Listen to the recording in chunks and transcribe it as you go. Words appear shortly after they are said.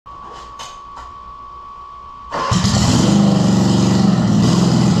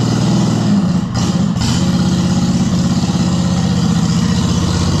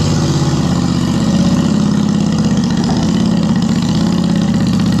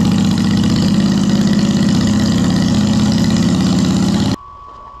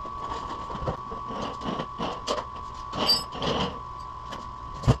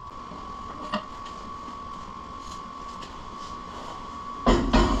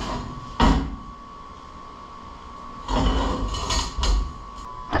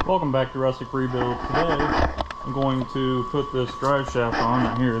Welcome back to Rustic Rebuild. Today I'm going to put this drive shaft on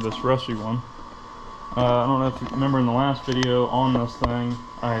right here, this rusty one. I don't know if you remember in the last video on this thing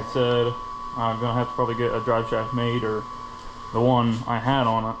I said I'm going to have to probably get a drive shaft made, or the one I had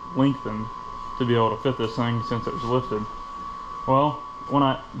on it lengthened to be able to fit this thing since it was lifted. Well, when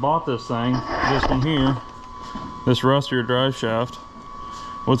I bought this thing, this one here, this rustier drive shaft,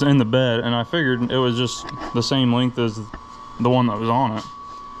 was in the bed, and I figured it was just the same length as the one that was on it.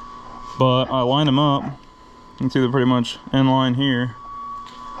 But I lined them up. You can see they're pretty much in line here.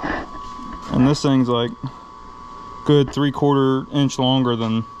 And this thing's like good 3/4 inch longer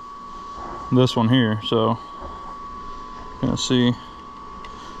than this one here. So, you're gonna see.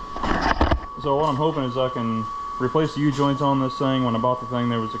 So what I'm hoping is I can replace the U-joints on this thing. When I bought the thing,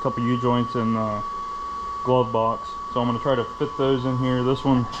 there was a couple U-joints in the glove box. So I'm gonna try to fit those in here. This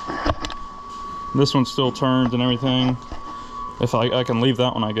one still turns and everything. If I can leave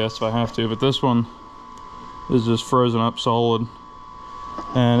that one, I guess, if I have to, but this one is just frozen up solid,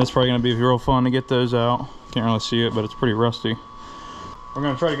 and it's probably going to be real fun to get those out. Can't really see it, but it's pretty rusty. We're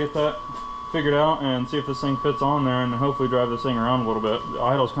going to try to get that figured out and see if this thing fits on there, and hopefully drive this thing around a little bit. The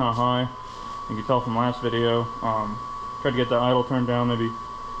idle's kind of high, you can tell from last video. Try to get that idle turned down, maybe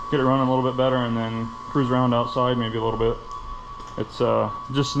get it running a little bit better, and then cruise around outside maybe a little bit. It's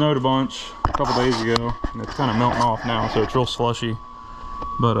just snowed a bunch a couple days ago, and it's kind of melting off now, so it's real slushy.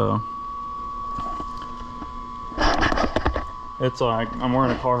 But it's like I'm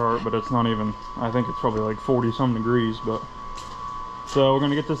wearing a Carhartt, but it's not even, I think it's probably like 40 some degrees. But so we're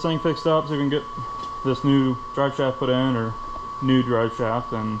gonna get this thing fixed up, see if we can get this new drive shaft put in, or new drive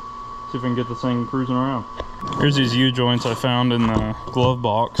shaft, and see if we can get this thing cruising around. Here's these U-joints I found in the glove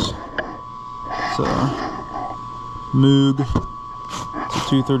box. It's Moog.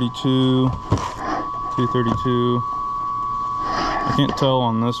 232, 232. I can't tell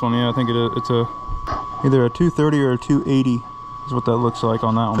on this one. Yeah, I think it's either a 230 or a 280 is what that looks like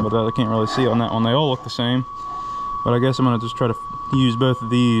on that one, but I can't really see on that one. They all look the same, but I guess I'm gonna just try to use both of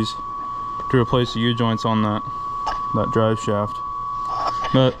these to replace the U-joints on that drive shaft.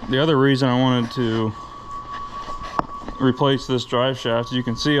 But the other reason I wanted to replace this drive shaft, as you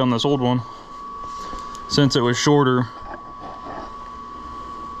can see on this old one, since it was shorter,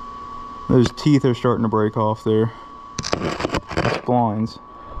 those teeth are starting to break off there. The splines.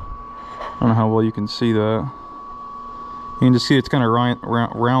 I don't know how well you can see that. You can just see it's kind of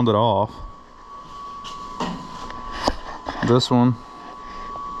rounded off. This one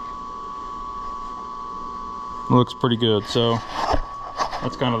looks pretty good, so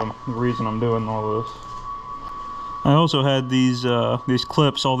that's kind of the reason I'm doing all this. I also had these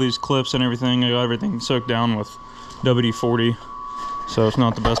clips, all these clips and everything. I got everything soaked down with WD-40. So it's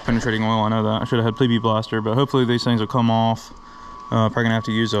not the best penetrating oil, I know that. I should have had PB Blaster, but hopefully these things will come off. Probably gonna have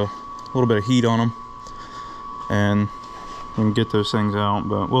to use a little bit of heat on them, and we can get those things out,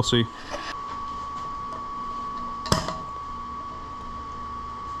 but we'll see.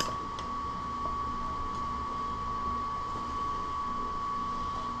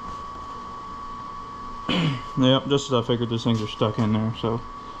 Yep, just as I figured, these things are stuck in there, so.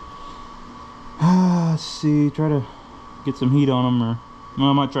 Let's see, try to get some heat on them, or well,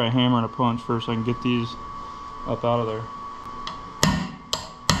 I might try a hammer and a punch first so I can get these up out of there.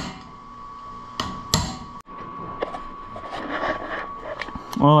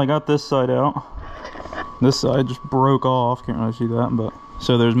 Well, I got this side out. This side just broke off, can't really see that, but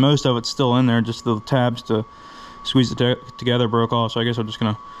so there's most of it still in there, just the tabs to squeeze it together broke off, so I guess I'm just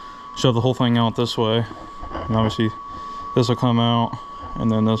gonna shove the whole thing out this way, and obviously this will come out, and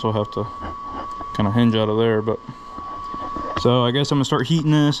then this will have to kind of hinge out of there. But so I guess I'm gonna start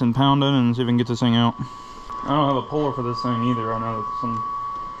heating this and pounding and see if we can get this thing out. I don't have a puller for this thing either. I know that some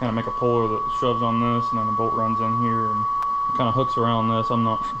kind of make a puller that shoves on this, and then the bolt runs in here and kind of hooks around this. I'm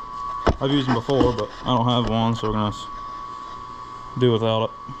not, I've used them before, but I don't have one, so we're gonna do without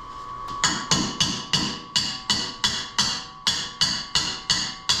it.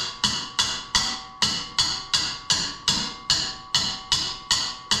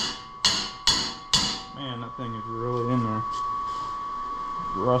 Man, that thing is really in there.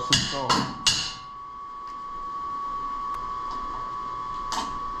 Rusted solid.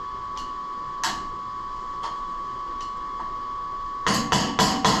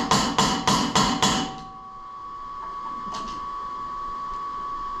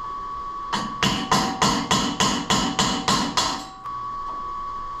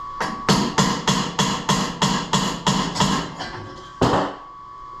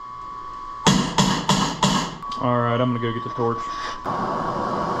 Alright, I'm gonna go get the torch.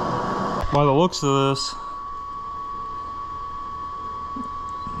 By the looks of this,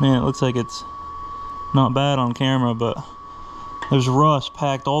 Man, it looks like it's not bad on camera, but there's rust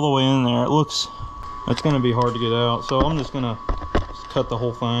packed all the way in there. It's gonna be hard to get out. So I'm just gonna cut the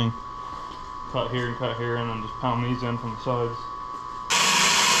whole thing. Cut here, and then just pound these in from the sides.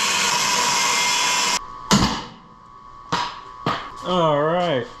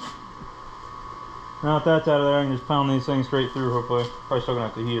 Alright. Now that that's out of there, I can just pound these things straight through, hopefully. Probably still gonna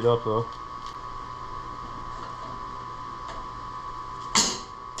have to heat it up though.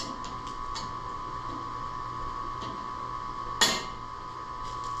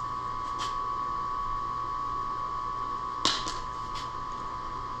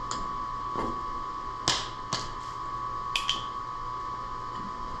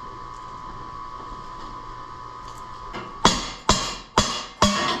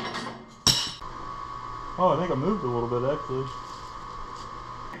 Oh, I think I moved a little bit actually.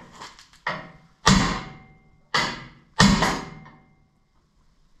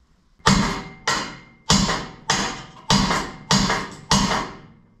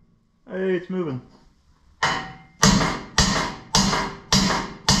 Hey, it's moving.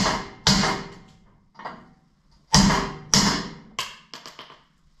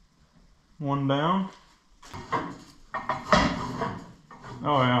 One down.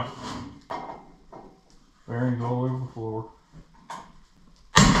 Oh yeah. Bearings all over the floor.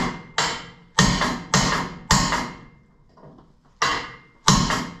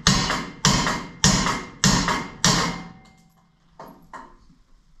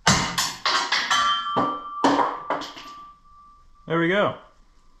 There we go.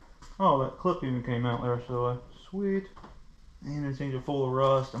 Oh, that clip even came out there, so sweet. And it seems full of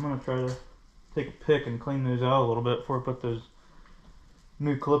rust. I'm gonna try to take a pick and clean those out a little bit before I put those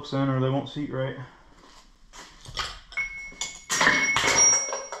new clips in, or they won't seat right.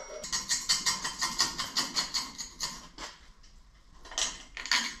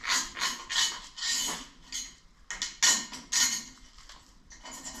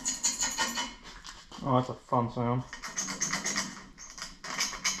 Oh, that's a fun sound.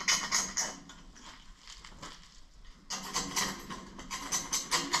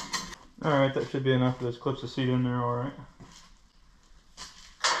 Alright, that should be enough for those clips to seat in there alright.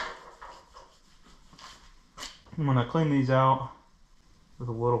 I'm going to clean these out with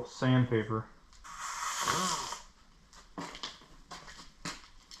a little sandpaper.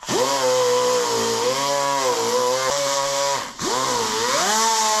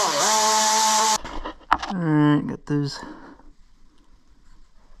 Alright, got those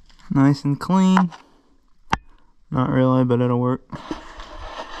nice and clean. Not really, but it'll work.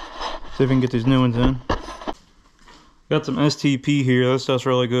 See if we can get these new ones in. Got some STP here. This stuff's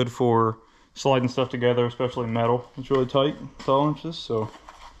really good for sliding stuff together, especially metal. It's really tight, tolerances, so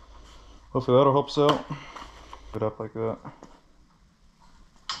hopefully that'll help us out. Put it up like that.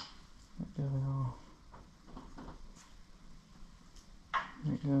 There we go.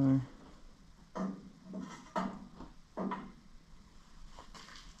 Right there.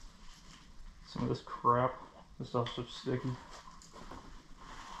 Some of this crap. This stuff's so sticky.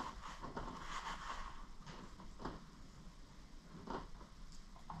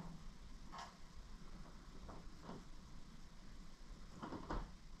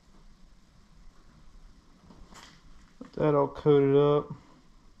 Got that all coated up.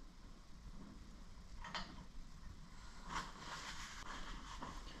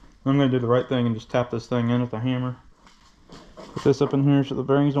 I'm going to do the right thing and just tap this thing in with a hammer. Put this up in here so the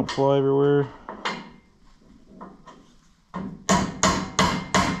bearings don't fly everywhere.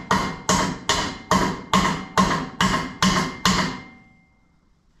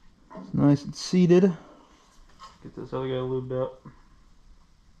 It's nice and seated. Get this other guy lubed up.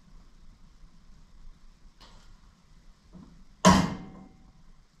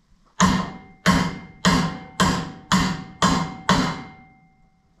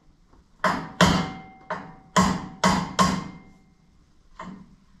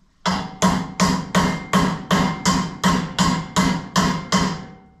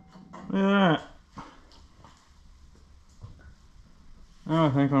 Look at that. Now I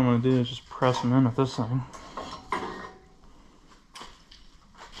think what I'm going to do is just press them in with this thing.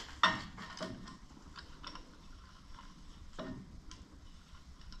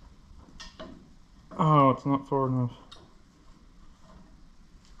 Oh, it's not far enough.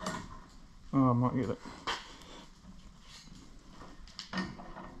 Oh, I might get it.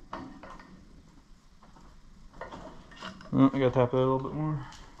 Oh, I gotta tap it a little bit more.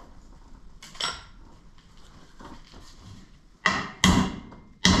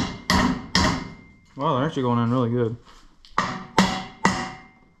 Wow, they're actually going in really good.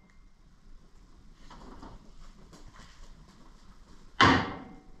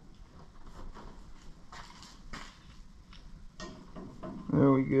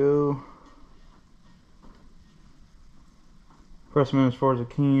 press them in as far as I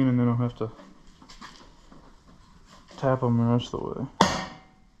can, and then I'll have to tap them the rest of the way.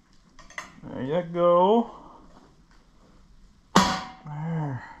 There you go.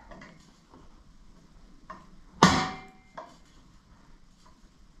 There.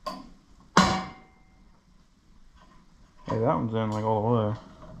 Hey, that one's in like all the way.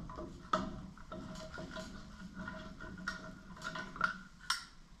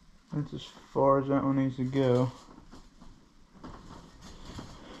 That's as far as that one needs to go.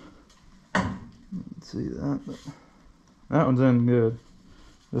 Let's see that. That one's in good.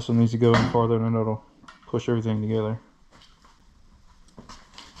 This one needs to go in farther, and it'll push everything together.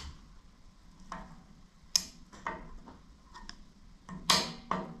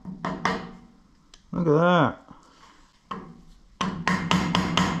 Look at that.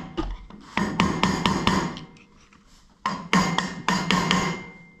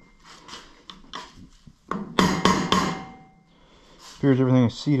 Appears everything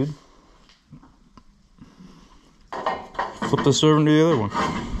is seated. Flip this over into the other one.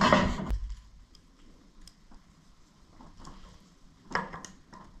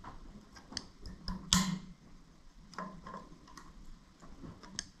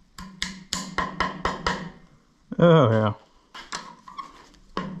 Oh yeah.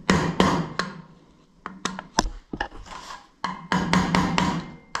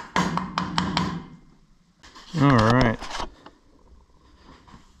 All right.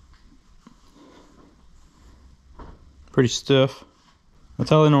 Pretty stiff. That's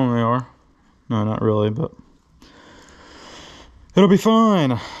how they normally are. No, not really, but it'll be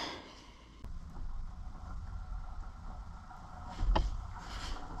fine.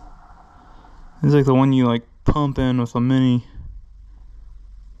 It's like the one you like pump in with a mini.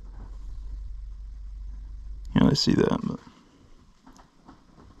 Yeah, I see that, but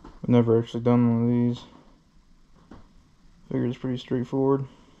I've never actually done one of these. Figured it's pretty straightforward.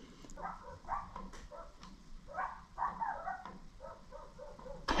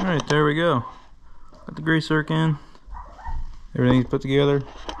 Alright, there we go. Got the grease zerk in. Everything's put together.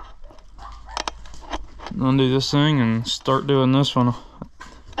 Undo this thing and start doing this one.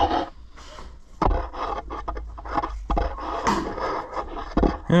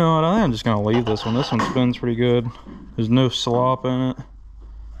 You know what, I think I'm just gonna leave this one. This one spins pretty good. There's no slop in it.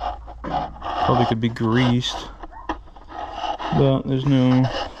 Probably could be greased, but there's no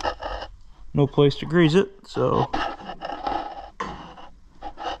place to grease it, so.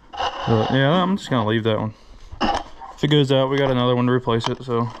 But yeah, I'm just gonna leave that one. If it goes out, we got another one to replace it,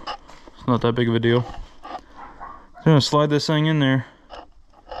 so it's not that big of a deal. I'm gonna slide this thing in there.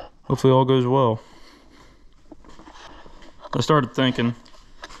 Hopefully all goes well. I started thinking,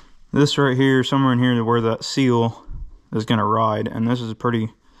 this right here, somewhere in here where that seal is gonna ride, and this is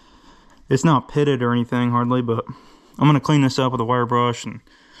pretty, it's not pitted or anything hardly, but I'm gonna clean this up with a wire brush and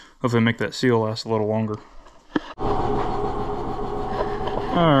hopefully make that seal last a little longer.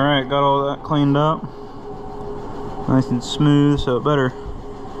 Alright, got all that cleaned up. Nice and smooth, so it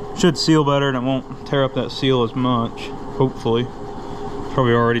should seal better and it won't tear up that seal as much, hopefully. It's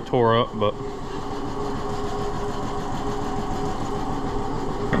probably already tore up, but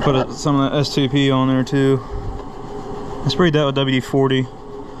put some of that STP on there too. I sprayed that with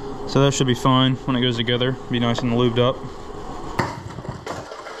WD-40, so that should be fine when it goes together. Be nice and lubed up.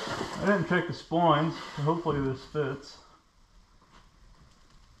 I didn't check the splines, so hopefully this fits.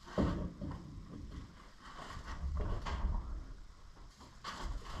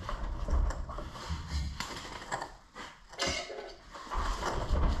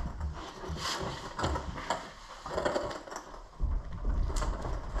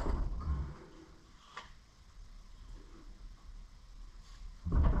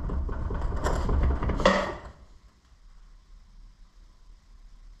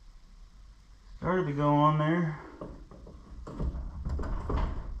 Started to go on there.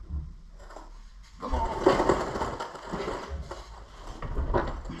 Come on.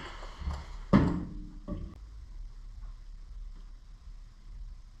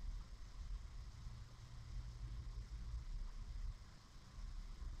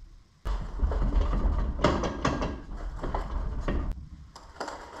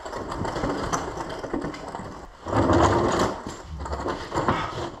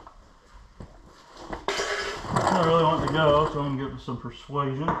 I really want to go, so I'm going to give it some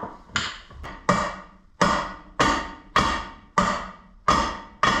persuasion.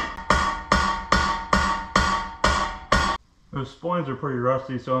 Those splines are pretty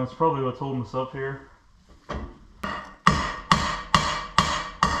rusty, so that's probably what's holding us up here.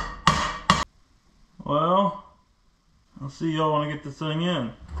 Well, I'll see y'all when I get this thing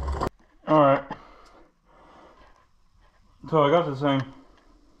in. Alright. So I got this thing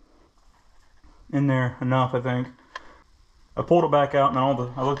in there enough, I think. I pulled it back out, and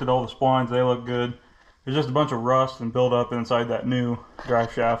I looked at all the splines. They look good. There's just a bunch of rust and buildup inside that new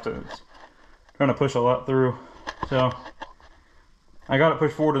drive shaft, and it's trying to push a lot through. So I got it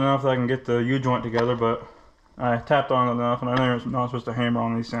pushed forward enough that I can get the U-joint together, but I tapped on it enough, and I know I'm not supposed to hammer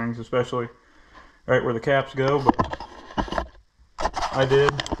on these things, especially right where the caps go, but I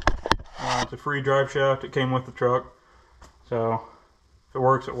did. It's a free drive shaft. It came with the truck, so if it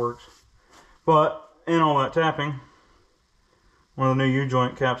works, it works. But in all that tapping, one of the new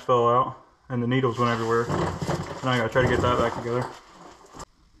U-joint caps fell out, and the needles went everywhere. Now I gotta try to get that back together.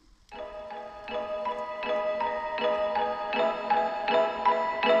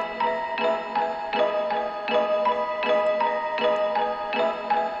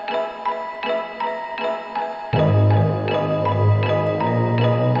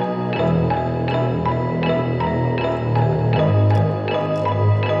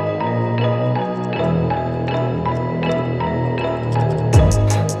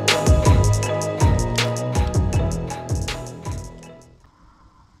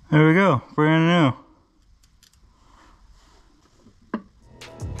 There we go, brand new.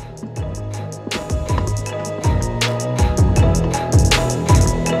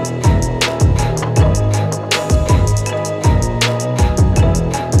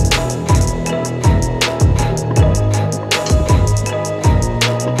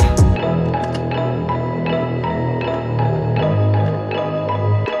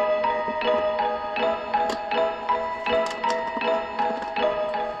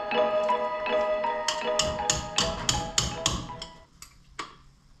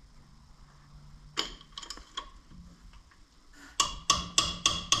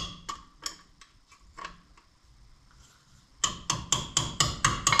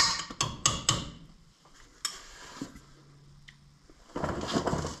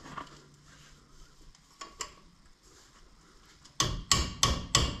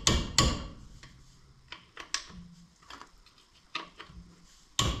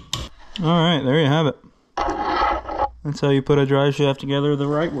 Alright, there you have it. That's how you put a drive shaft together the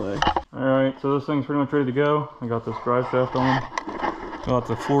right way. Alright, so this thing's pretty much ready to go. I got this drive shaft on. Got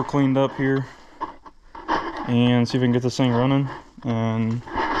the floor cleaned up here. And see if we can get this thing running. And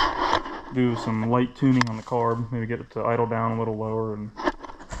do some light tuning on the carb. Maybe get it to idle down a little lower and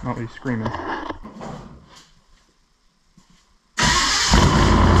not be screaming.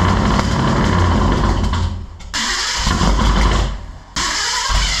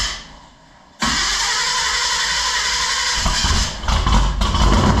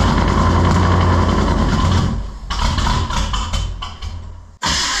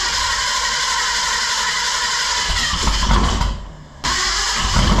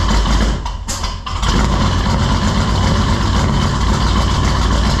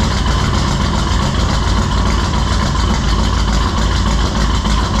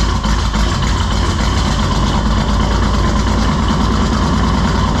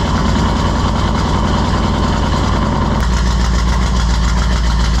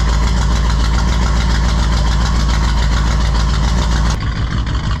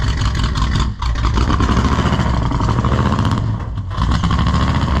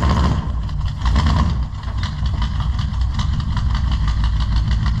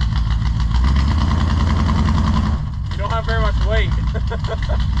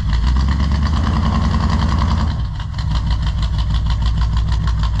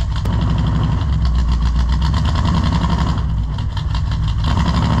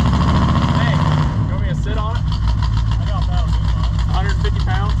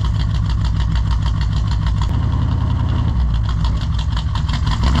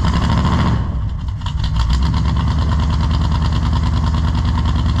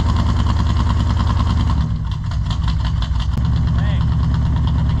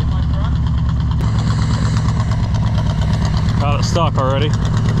 Stuck already.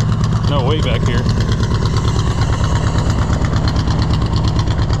 No weight back here.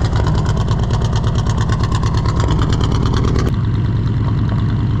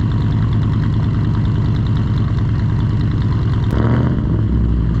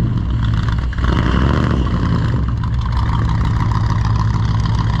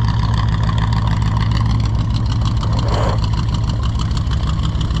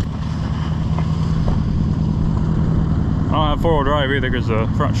 Four-wheel drive either because the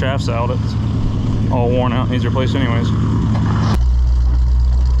front shaft's out. It's all worn out, needs replaced anyways.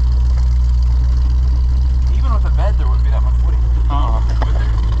 Even with the bed, there wouldn't be that much wood. Would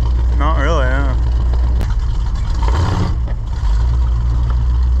there? Not really, yeah.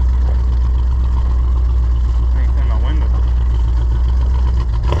 I can clean my window.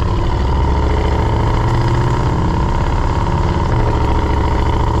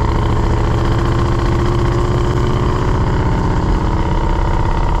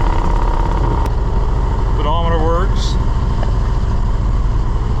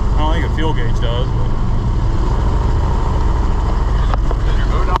 don't think a fuel gauge does, but Does your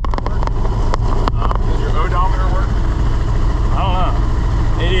odometer work? Does your odometer work? I don't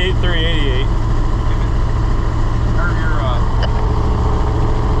know. 88,388. Or your,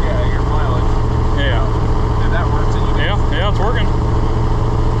 yeah, your mileage. Yeah. If that works, then you can. Yeah, it's working.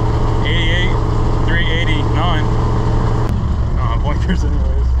 88,389. Blinkers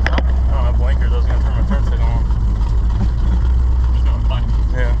anyways. I don't have blinkers. I was gonna turn my turn signal on. Just going fine.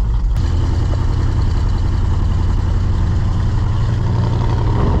 Yeah.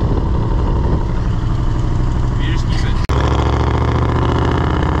 You just keep it.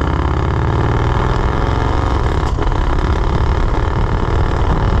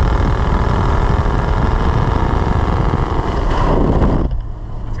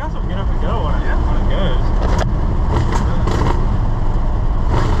 It's got some get up and go when it goes.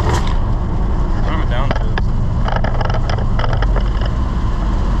 Turn it down to this.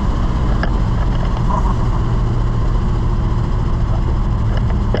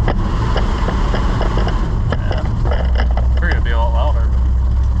 Figured it'd be a lot louder, but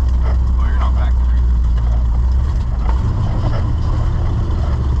Well, you're not back there.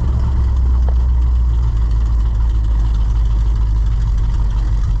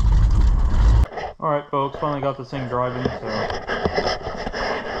 alright folks, finally got this thing driving, so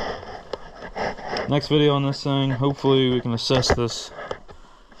next video on this thing, hopefully we can assess this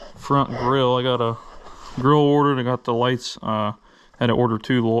front grill. I got a grill ordered, I got the lights, had to order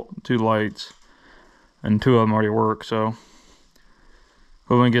two lights, and 2 of them already work, so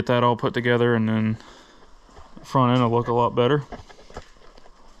hopefully we can get that all put together, and then the front end will look a lot better.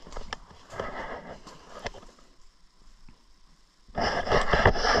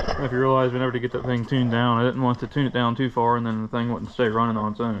 If you realize whenever to get that thing tuned down, I didn't want to tune it down too far and then the thing wouldn't stay running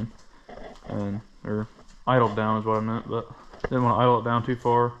on its own. Or idled down is what I meant, but didn't want to idle it down too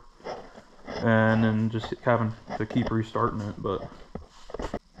far and then just having to keep restarting it. But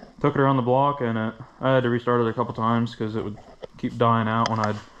took it around the block and I had to restart it a couple times because it would keep dying out when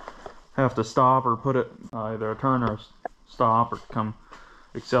I'd have to stop or put it either a turn or a stop or come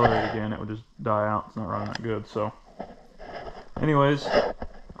accelerate again. It would just die out. It's not running that good. So anyways,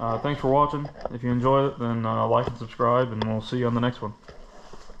 thanks for watching. If you enjoyed it, then like and subscribe, and we'll see you on the next one.